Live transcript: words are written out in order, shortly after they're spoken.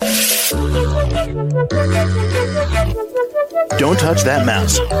Don't touch that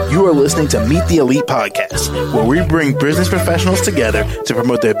mouse. You are listening to Meet the Elite Podcast, where we bring business professionals together to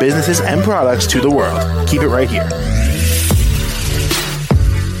promote their businesses and products to the world. Keep it right here.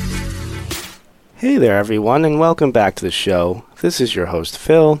 Hey there, everyone, and welcome back to the show. This is your host,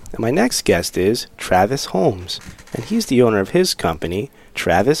 Phil, and my next guest is Travis Holmes, and he's the owner of his company,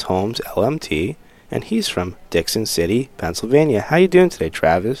 Travis Holmes LMT, and he's from Dixon City, Pennsylvania. How you doing today,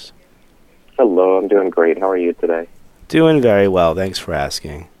 Travis? Hello, I'm doing great. How are you today? Doing very well, thanks for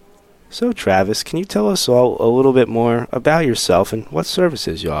asking. So, Travis, can you tell us all a little bit more about yourself and what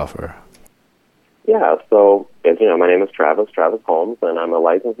services you offer? Yeah, so, as you know, my name is Travis Holmes, and I'm a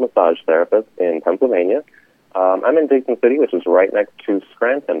licensed massage therapist in Pennsylvania. I'm in Dixon City, which is right next to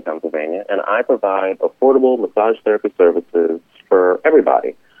Scranton, Pennsylvania, and I provide affordable massage therapy services for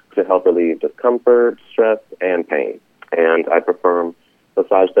everybody to help relieve discomfort, stress, and pain. And I perform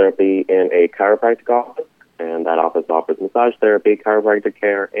massage therapy in a chiropractic office, and that office offers massage therapy, chiropractic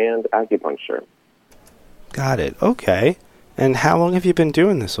care, and acupuncture. Got it. Okay. And how long have you been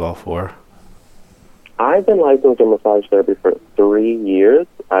doing this all for? I've been licensed in massage therapy for 3 years.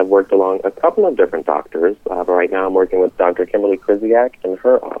 I've worked along a couple of different doctors. Right now I'm working with Dr. Kimberly Krzyzak in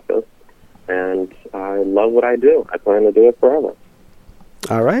her office, and I love what I do. I plan to do it forever.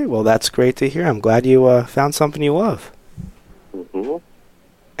 All right. Well, that's great to hear. I'm glad you found something you love. Mm-hmm.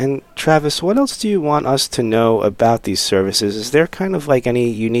 And Travis, what else do you want us to know about these services? Is there kind of like any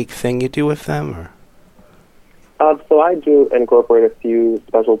unique thing you do with them, or? So I do incorporate a few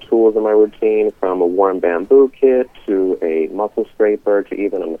special tools in my routine, from a warm bamboo kit to a muscle scraper to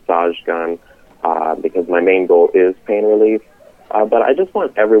even a massage gun, because my main goal is pain relief. But I just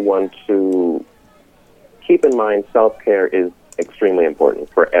want everyone to keep in mind self-care is extremely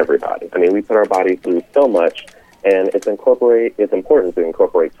important for everybody. I mean, we put our body through so much, and it's important to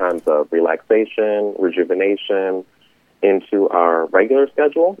incorporate times of relaxation, rejuvenation into our regular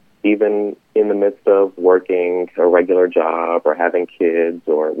schedule, even in the midst of working a regular job or having kids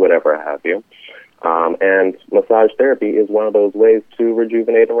or whatever have you. And massage therapy is one of those ways to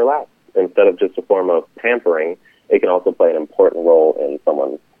rejuvenate and relax. Instead of just a form of pampering, it can also play an important role in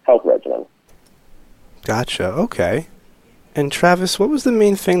someone's health regimen. Gotcha. Okay. And Travis, what was the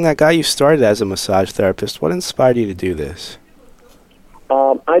main thing that got you started as a massage therapist? What inspired you to do this?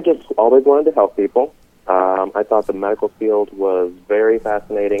 I just always wanted to help people. I thought the medical field was very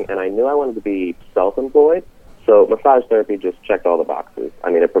fascinating, and I knew I wanted to be self-employed, so massage therapy just checked all the boxes. I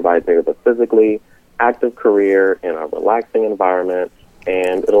mean, it provides me with a physically active career in a relaxing environment,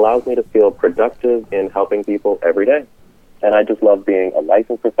 and it allows me to feel productive in helping people every day. And I just love being a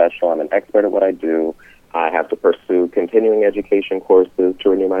licensed professional. I'm an expert at what I do. I have to pursue continuing education courses to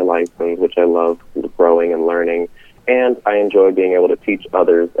renew my license, which I love growing and learning. And I enjoy being able to teach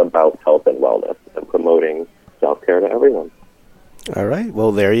others about health and wellness and promoting self-care to everyone. All right.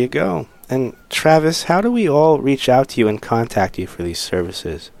 Well, there you go. And Travis, how do we all reach out to you and contact you for these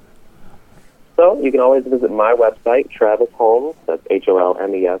services? So you can always visit my website, Travis Holmes, that's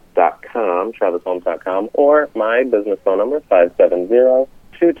HOLMES.com, TravisHolmes.com, or my business phone number,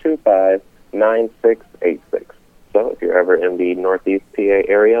 570-225-9686. So if you're ever in the Northeast PA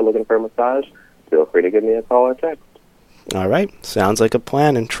area looking for a massage, feel free to give me a call or text. All right. Sounds like a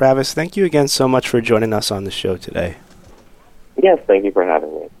plan. And Travis, thank you again so much for joining us on the show today. Yes, thank you for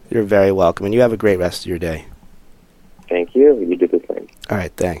having me. You're very welcome, and you have a great rest of your day. Thank you. You do the same. All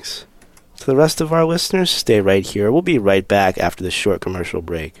right, thanks. To the rest of our listeners, stay right here. We'll be right back after this short commercial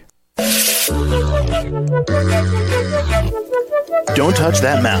break. Don't touch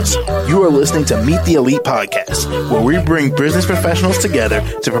that mouse. You are listening to Meet the Elite Podcast, where we bring business professionals together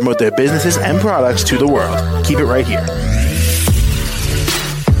to promote their businesses and products to the world. Keep it right here.